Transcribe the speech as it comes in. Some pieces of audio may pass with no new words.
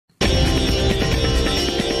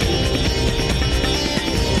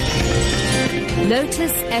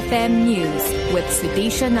Lotus FM News with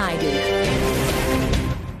SUDISHA Naidu.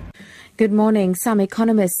 Good morning. Some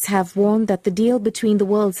economists have warned that the deal between the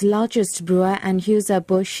world's largest brewer,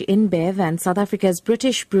 Anheuser-Bush, InBev, and South Africa's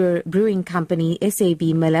British brewing company,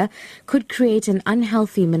 SABMiller, could create an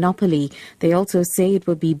unhealthy monopoly. They also say it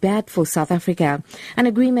would be bad for South Africa. An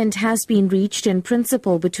agreement has been reached in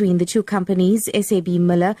principle between the two companies,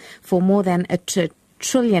 SABMiller, for more than R1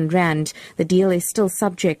 trillion. The deal is still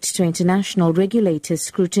subject to international regulators'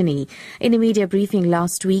 scrutiny. In a media briefing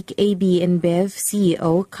last week, AB InBev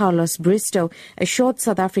CEO Carlos Bristow assured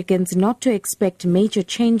South Africans not to expect major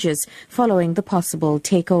changes following the possible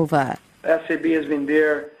takeover. SAB has been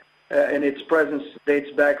there and its presence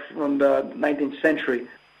dates back from the 19th century.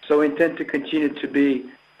 So we intend to continue to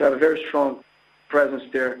have a very strong presence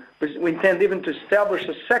there. We intend even to establish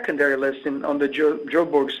a secondary listing on the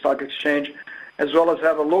Joburg Stock Exchange, as well as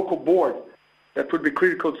have a local board that would be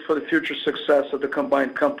critical for the future success of the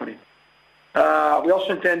combined company. We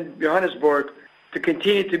also intend Johannesburg to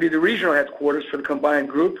continue to be the regional headquarters for the combined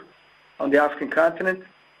group on the African continent.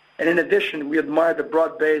 And in addition, we admire the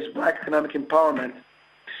broad-based black economic empowerment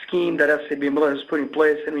scheme that SABMiller has put in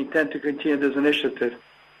place, and we intend to continue this initiative.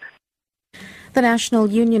 The National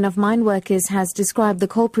Union of Mineworkers has described the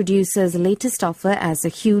coal producers' latest offer as a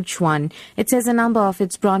huge one. It says a number of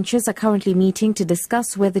its branches are currently meeting to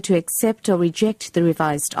discuss whether to accept or reject the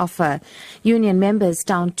revised offer. Union members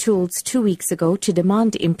downed tools 2 weeks ago to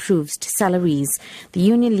demand improved salaries. The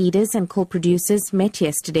union leaders and coal producers met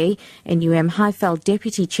yesterday. NUM Highveld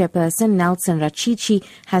Deputy Chairperson Nelson Rachichi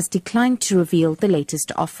has declined to reveal the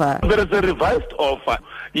latest offer. There is a revised offer.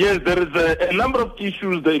 Yes, there is a number of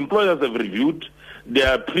issues the employers have reviewed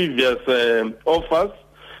their previous offers.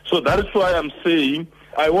 So that is why I'm saying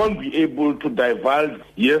I won't be able to divulge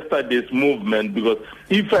yesterday's movement, because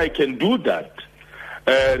if I can do that,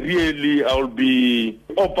 really I'll be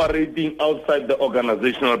operating outside the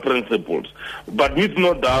organizational principles. But with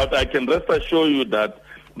no doubt, I can rest assure you that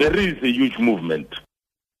there is a huge movement.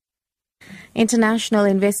 International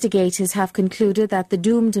investigators have concluded that the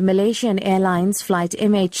doomed Malaysian Airlines flight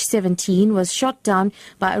MH17 was shot down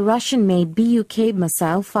by a Russian-made BUK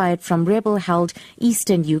missile fired from rebel-held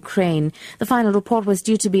eastern Ukraine. The final report was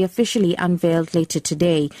due to be officially unveiled later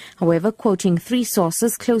today. However, quoting 3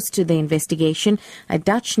 sources close to the investigation, a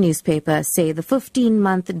Dutch newspaper say the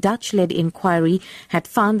 15-month Dutch-led inquiry had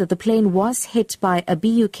found that the plane was hit by a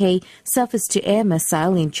BUK surface-to-air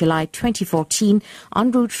missile in July 2014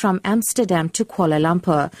 en route from Amsterdam to Kuala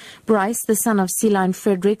Lumpur. Bryce, the son of Celine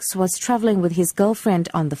Fredericks, was travelling with his girlfriend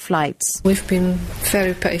on the flight. We've been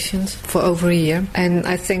very patient for over a year, and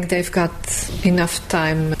I think they've got enough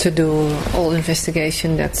time to do all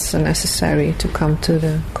investigation that's necessary to come to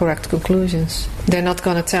the correct conclusions. They're not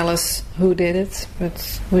going to tell us who did it,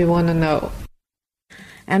 but we want to know.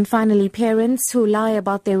 And finally, parents who lie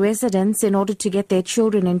about their residence in order to get their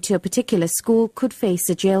children into a particular school could face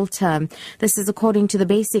a jail term. This is according to the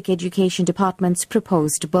Basic Education Department's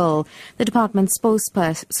proposed bill. The department's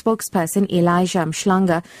spokesperson Elijah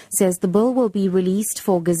Mshlanga says the bill will be released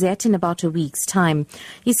for Gazette in about a week's time.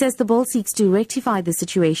 He says the bill seeks to rectify the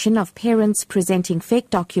situation of parents presenting fake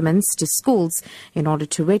documents to schools in order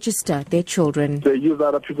to register their children. They use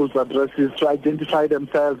other people's addresses to identify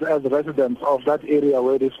themselves as residents of that area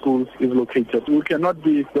where the school is located. We cannot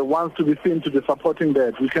be the ones to be seen to be supporting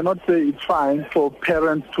that. We cannot say it's fine for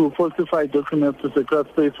parents to falsify documents to secure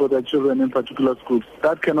space for their children in particular schools.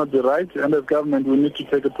 That cannot be right, and as government we need to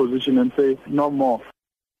take a position and say no more.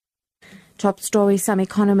 Top story, some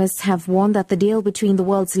economists have warned that the deal between the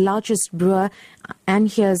world's largest brewer,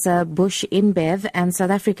 Anheuser-Bush InBev, and South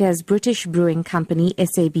Africa's British brewing company,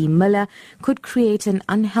 SABMiller, could create an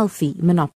unhealthy monopoly.